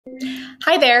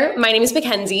Hi there, my name is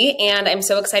Mackenzie, and I'm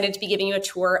so excited to be giving you a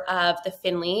tour of the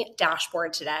Finli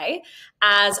Dashboard today.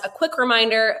 As a quick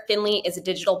reminder, Finli is a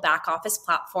digital back office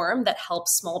platform that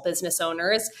helps small business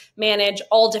owners manage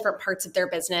all different parts of their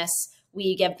business.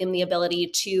 We give them the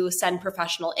ability to send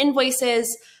professional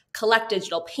invoices, collect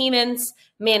digital payments,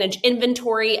 manage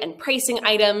inventory and pricing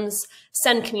items,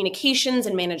 send communications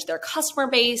and manage their customer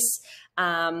base,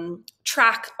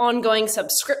 track ongoing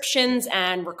subscriptions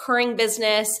and recurring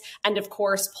business, and of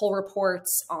course, pull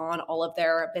reports on all of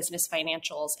their business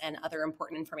financials and other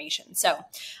important information. So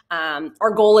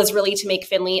our goal is really to make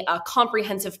Finli a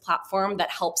comprehensive platform that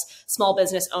helps small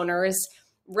business owners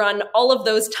run all of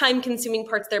those time-consuming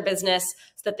parts of their business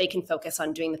so that they can focus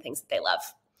on doing the things that they love.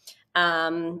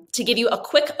 To give you a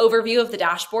quick overview of the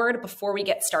dashboard before we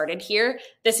get started here,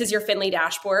 this is your Finli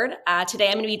dashboard. Today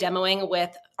I'm going to be demoing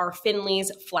with our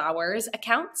Finli's Flowers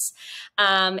accounts.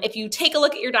 If you take a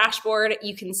look at your dashboard,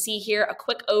 you can see here a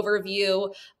quick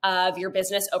overview of your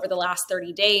business over the last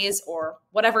 30 days or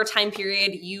whatever time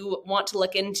period you want to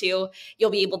look into.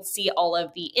 You'll be able to see all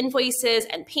of the invoices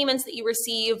and payments that you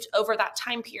received over that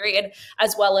time period,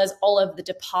 as well as all of the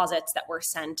deposits that were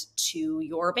sent to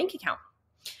your bank account.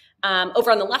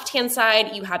 Over on the left-hand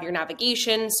side, you have your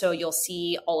navigation. So you'll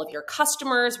see all of your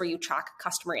customers where you track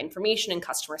customer information and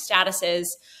customer statuses,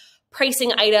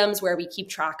 pricing items where we keep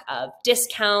track of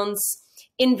discounts,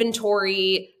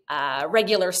 inventory,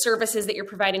 regular services that you're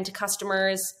providing to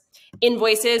customers.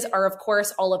 Invoices are, of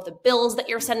course, all of the bills that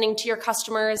you're sending to your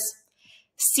customers.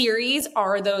 Series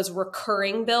are those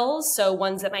recurring bills, so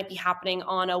ones that might be happening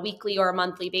on a weekly or a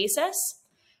monthly basis.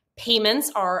 Payments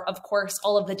are, of course,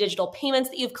 all of the digital payments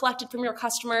that you've collected from your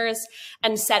customers,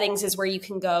 and settings is where you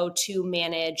can go to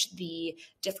manage the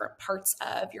different parts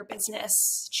of your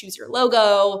business, choose your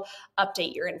logo,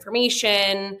 update your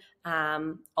information,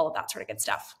 all of that sort of good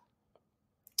stuff.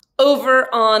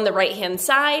 Over on the right-hand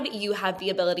side, you have the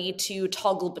ability to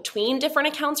toggle between different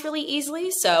accounts really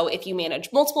easily. So if you manage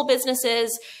multiple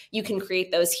businesses, you can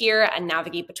create those here and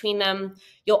navigate between them.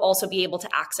 You'll also be able to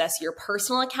access your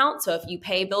personal account. So if you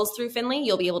pay bills through Finli,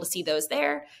 you'll be able to see those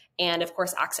there. And of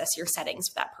course, access your settings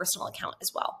for that personal account as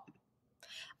well.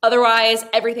 Otherwise,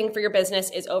 everything for your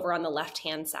business is over on the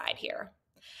left-hand side here.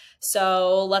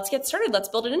 So let's get started. Let's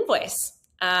build an invoice.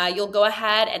 You'll go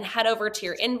ahead and head over to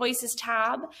your Invoices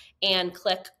tab and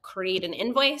click Create an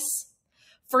Invoice.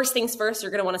 First things first, you're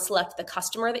going to want to select the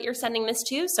customer that you're sending this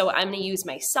to. So I'm going to use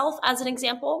myself as an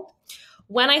example.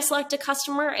 When I select a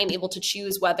customer, I'm able to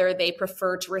choose whether they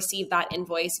prefer to receive that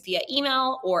invoice via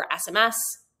email or SMS.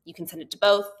 You can send it to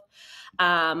both.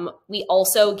 We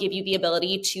also give you the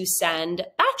ability to send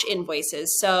batch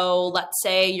invoices. So let's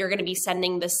say you're going to be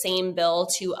sending the same bill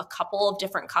to a couple of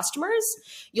different customers.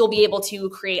 You'll be able to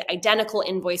create identical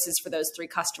invoices for those 3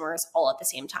 customers all at the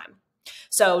same time.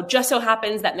 So just so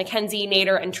happens that Mackenzie,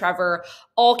 Nader, and Trevor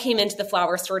all came into the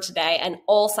flower store today and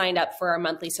all signed up for our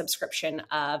monthly subscription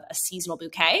of a seasonal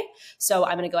bouquet. So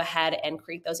I'm going to go ahead and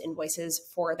create those invoices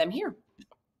for them here.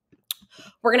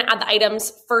 We're going to add the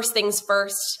items first things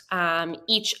first.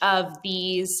 Each of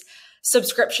these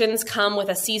subscriptions come with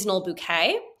a seasonal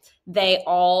bouquet. They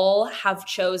all have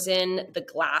chosen the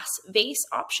glass vase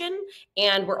option,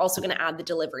 and we're also going to add the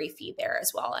delivery fee there as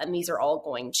well. And these are all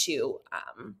going to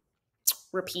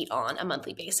repeat on a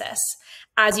monthly basis.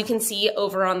 As you can see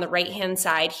over on the right-hand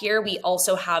side here, we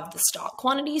also have the stock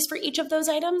quantities for each of those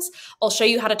items. I'll show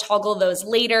you how to toggle those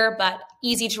later, but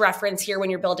easy to reference here when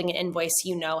you're building an invoice,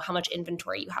 you know how much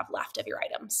inventory you have left of your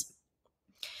items.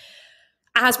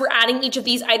 As we're adding each of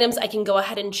these items, I can go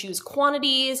ahead and choose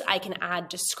quantities. I can add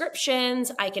descriptions.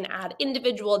 I can add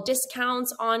individual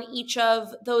discounts on each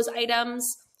of those items.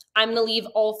 I'm going to leave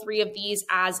all 3 of these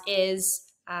as is,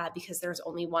 because there's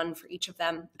only one for each of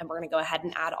them. And we're going to go ahead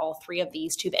and add all 3 of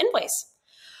these to the invoice.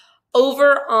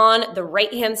 Over on the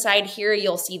right-hand side here,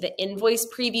 you'll see the invoice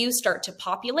preview start to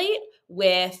populate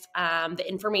with the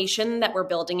information that we're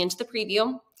building into the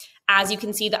preview. As you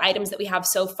can see, the items that we have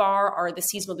so far are the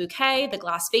seasonal bouquet, the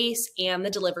glass vase, and the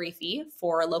delivery fee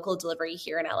for local delivery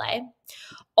here in LA.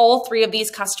 All 3 of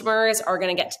these customers are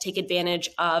going to get to take advantage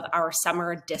of our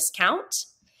summer discount.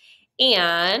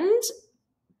 And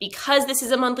because this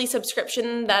is a monthly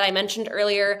subscription that I mentioned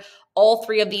earlier, all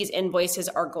 3 of these invoices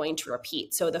are going to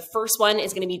repeat. So the first one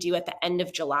is going to be due at the end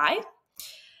of July.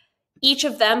 Each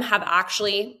of them have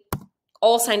actually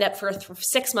all signed up for a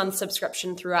 6-month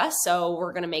subscription through us. So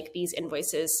we're going to make these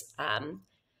invoices,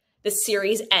 this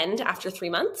series end after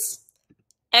 3 months.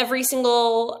 Every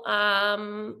single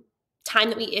time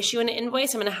that we issue an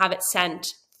invoice, I'm going to have it sent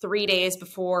 3 days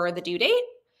before the due date.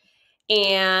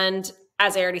 And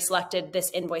as I already selected,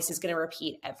 this invoice is going to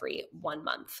repeat every 1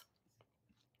 month.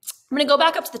 I'm going to go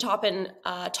back up to the top and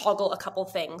toggle a couple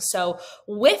things. So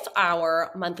with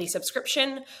our monthly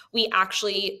subscription, we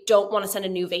actually don't want to send a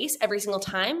new vase every single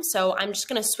time. So I'm just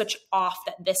going to switch off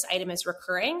that this item is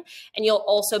recurring. And you'll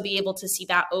also be able to see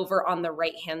that over on the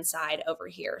right-hand side over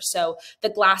here. So the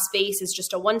glass vase is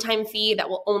just a one-time fee that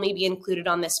will only be included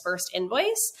on this first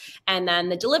invoice. And then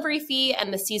the delivery fee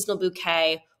and the seasonal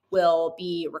bouquet will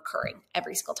be recurring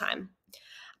every single time.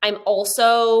 I'm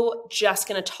also just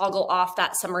going to toggle off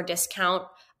that summer discount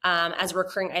as a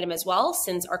recurring item as well,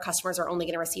 since our customers are only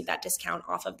going to receive that discount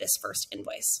off of this first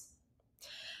invoice.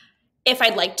 If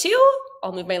I'd like to,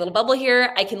 I'll move my little bubble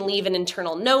here. I can leave an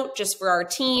internal note just for our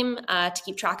team to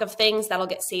keep track of things. That'll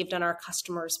get saved on our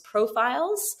customers'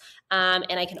 profiles. And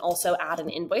I can also add an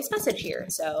invoice message here.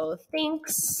 So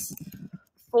thanks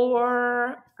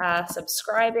for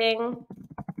subscribing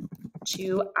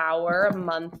to our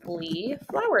monthly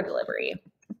flower delivery.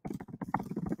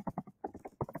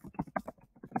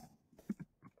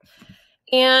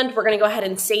 And we're going to go ahead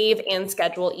and save and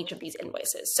schedule each of these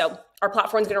invoices. So our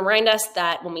platform is going to remind us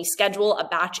that when we schedule a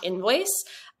batch invoice,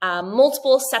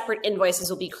 multiple separate invoices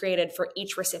will be created for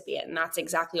each recipient. And that's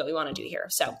exactly what we want to do here.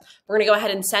 So we're going to go ahead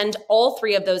and send all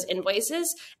 3 of those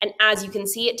invoices. And as you can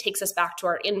see, it takes us back to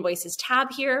our invoices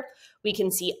tab here. We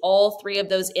can see all 3 of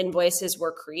those invoices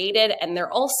were created and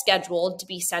they're all scheduled to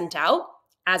be sent out,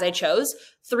 as I chose,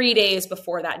 3 days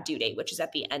before that due date, which is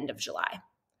at the end of July.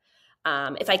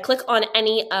 If I click on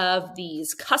any of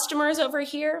these customers over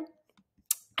here,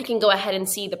 I can go ahead and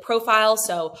see the profile.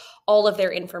 So all of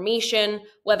their information,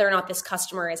 whether or not this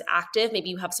customer is active.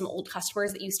 Maybe you have some old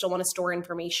customers that you still want to store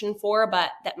information for, but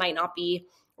that might not be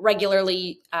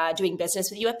regularly doing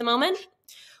business with you at the moment.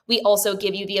 We also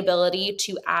give you the ability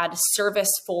to add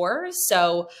service for.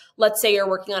 So let's say you're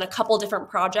working on a couple different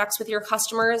projects with your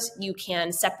customers. You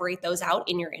can separate those out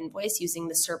in your invoice using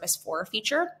the service for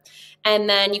feature. And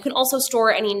then you can also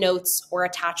store any notes or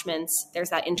attachments.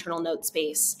 There's that internal note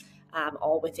space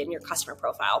all within your customer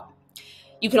profile.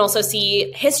 You can also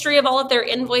see history of all of their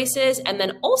invoices and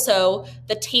then also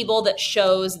the table that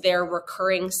shows their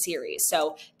recurring series.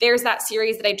 So there's that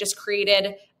series that I just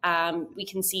created. We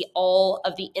can see all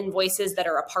of the invoices that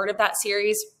are a part of that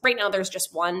series. Right now, there's just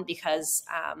one because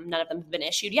none of them have been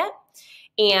issued yet.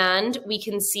 And we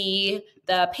can see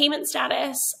the payment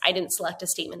status. I didn't select a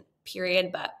statement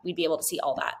period, but we'd be able to see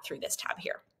all that through this tab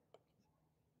here.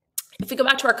 If we go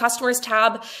back to our customers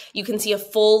tab, you can see a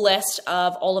full list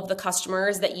of all of the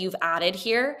customers that you've added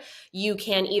here. You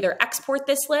can either export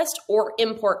this list or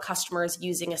import customers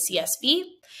using a CSV.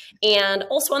 And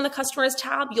also on the customers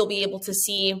tab, you'll be able to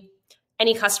see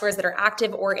any customers that are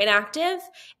active or inactive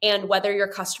and whether your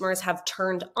customers have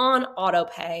turned on auto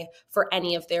pay for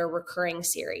any of their recurring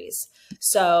series.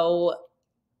 So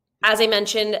as I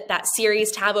mentioned, that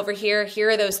series tab over here, here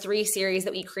are those 3 series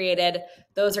that we created.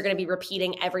 Those are going to be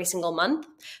repeating every single month.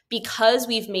 Because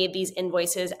we've made these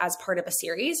invoices as part of a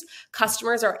series,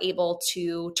 customers are able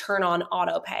to turn on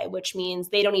auto pay, which means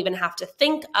they don't even have to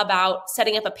think about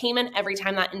setting up a payment every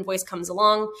time that invoice comes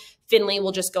along. Finli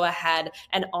will just go ahead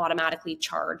and automatically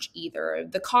charge either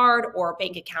the card or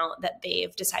bank account that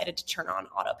they've decided to turn on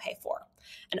auto pay for.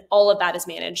 And all of that is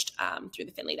managed through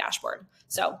the Finli dashboard.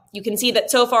 So you can see that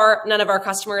so far, none of our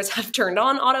customers have turned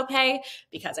on auto pay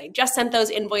because I just sent those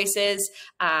invoices.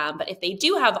 But if they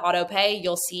do have auto pay,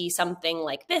 you'll see something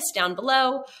like this down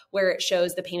below where it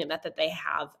shows the payment method they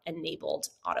have enabled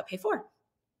auto pay for.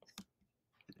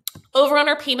 Over on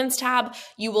our payments tab,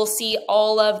 you will see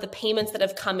all of the payments that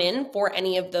have come in for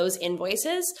any of those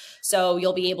invoices. So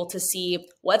you'll be able to see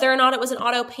whether or not it was an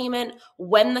auto payment,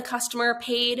 when the customer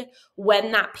paid,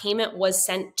 when that payment was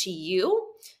sent to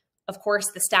you. Of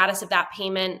course, the status of that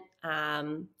payment,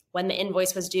 when the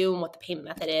invoice was due and what the payment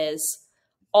method is.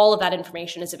 All of that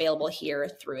information is available here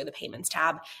through the payments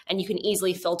tab. And you can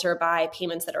easily filter by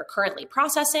payments that are currently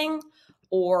processing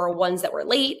or ones that were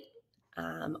late.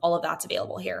 All of that's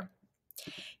available here.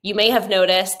 You may have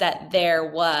noticed that there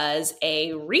was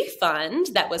a refund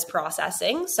that was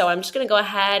processing. So I'm just going to go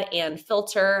ahead and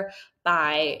filter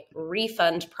by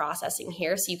refund processing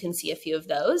here so you can see a few of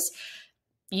those.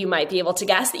 You might be able to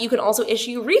guess that you can also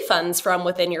issue refunds from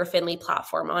within your Finli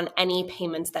platform on any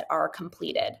payments that are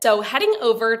completed. So heading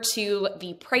over to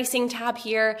the pricing tab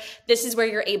here, this is where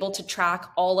you're able to track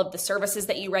all of the services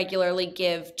that you regularly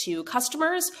give to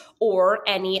customers or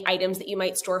any items that you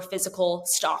might store physical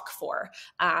stock for.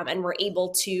 And we're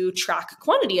able to track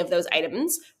quantity of those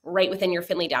items right within your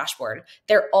Finli dashboard.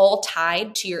 They're all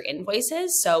tied to your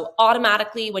invoices. So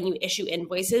automatically when you issue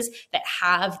invoices that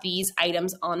have these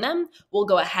items on them, we'll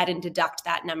go ahead and deduct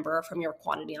that number from your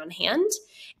quantity on hand.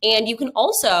 And you can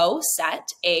also set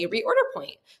a reorder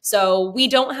point. So we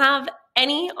don't have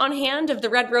any on hand of the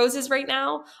red roses right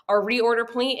now. Our reorder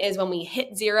point is when we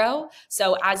hit 0.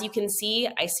 So as you can see,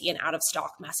 I see an out of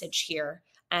stock message here.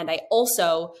 And I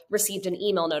also received an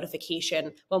email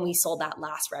notification when we sold that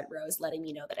last red rose, letting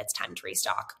me know that it's time to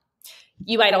restock.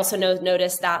 You might also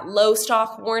notice that low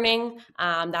stock warning.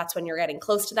 That's when you're getting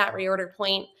close to that reorder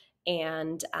point.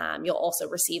 And you'll also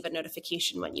receive a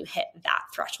notification when you hit that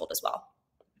threshold as well.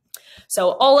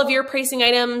 So all of your pricing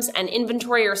items and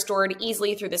inventory are stored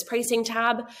easily through this pricing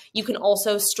tab. You can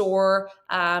also store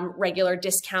regular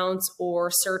discounts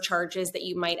or surcharges that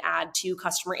you might add to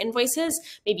customer invoices.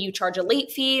 Maybe you charge a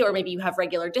late fee, or maybe you have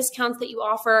regular discounts that you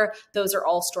offer. Those are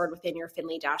all stored within your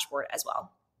Finli dashboard as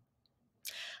well.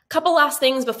 Couple last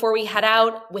things before we head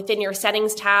out. Within your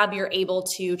settings tab, you're able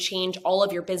to change all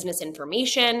of your business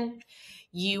information.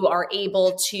 You are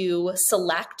able to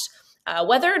select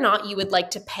whether or not you would like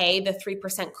to pay the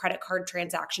 3% credit card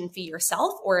transaction fee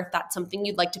yourself, or if that's something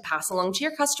you'd like to pass along to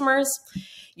your customers.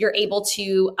 You're able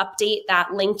to update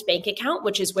that linked bank account,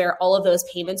 which is where all of those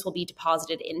payments will be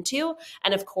deposited into,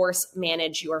 and of course,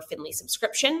 manage your Finli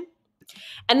subscription.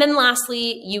 And then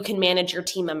lastly, you can manage your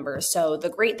team members. So the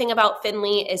great thing about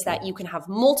Finli is that you can have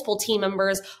multiple team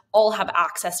members all have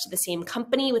access to the same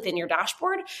company within your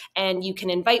dashboard, and you can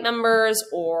invite members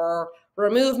or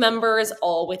remove members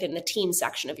all within the team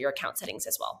section of your account settings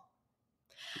as well.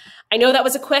 I know that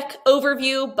was a quick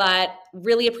overview, but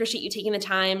really appreciate you taking the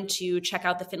time to check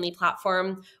out the Finli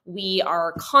platform. We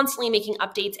are constantly making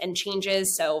updates and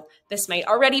changes, so this might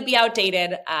already be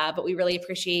outdated, but we really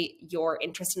appreciate your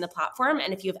interest in the platform.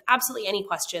 And if you have absolutely any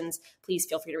questions, please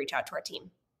feel free to reach out to our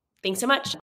team. Thanks so much.